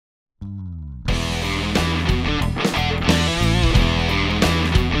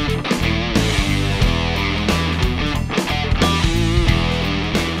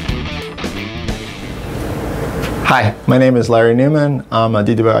Hi, my name is Larry Newman. I'm a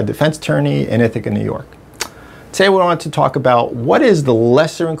DWI defense attorney in Ithaca, New York. Today we want to talk about what is the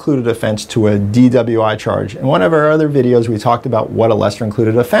lesser included offense to a DWI charge. In one of our other videos we talked about what a lesser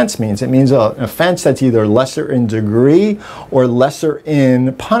included offense means. It means an offense that's either lesser in degree or lesser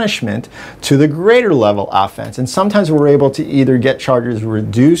in punishment to the greater level offense. And sometimes we're able to either get charges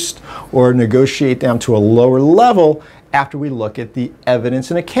reduced or negotiate down to a lower level after we look at the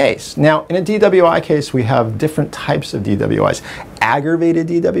evidence in a case. Now, in a DWI case, we have different types of DWIs. Aggravated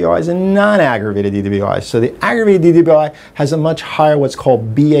DWIs and non-aggravated DWIs. So the aggravated DWI has a much higher what's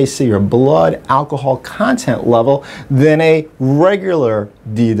called BAC or blood alcohol content level than a regular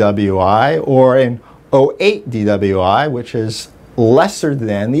DWI or an 08 DWI, which is lesser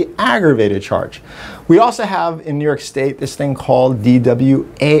than the aggravated charge. We also have in New York State this thing called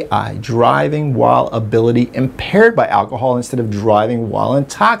DWAI, driving while ability impaired by alcohol instead of driving while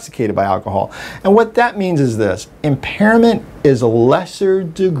intoxicated by alcohol. And what that means is this: impairment is a lesser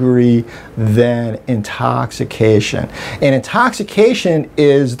degree than intoxication. And intoxication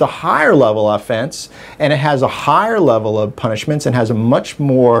is the higher level offense, and it has a higher level of punishments and has a much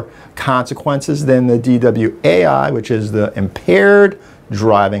more consequences than the DWAI, which is the impaired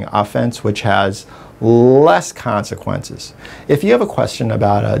driving offense, which has less consequences. If you have a question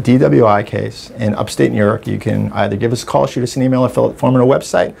about a DWI case in upstate New York, you can either give us a call, shoot us an email, or fill out the form on our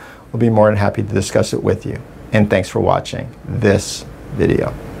website. We'll be more than happy to discuss it with you. And thanks for watching this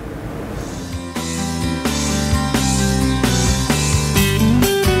video.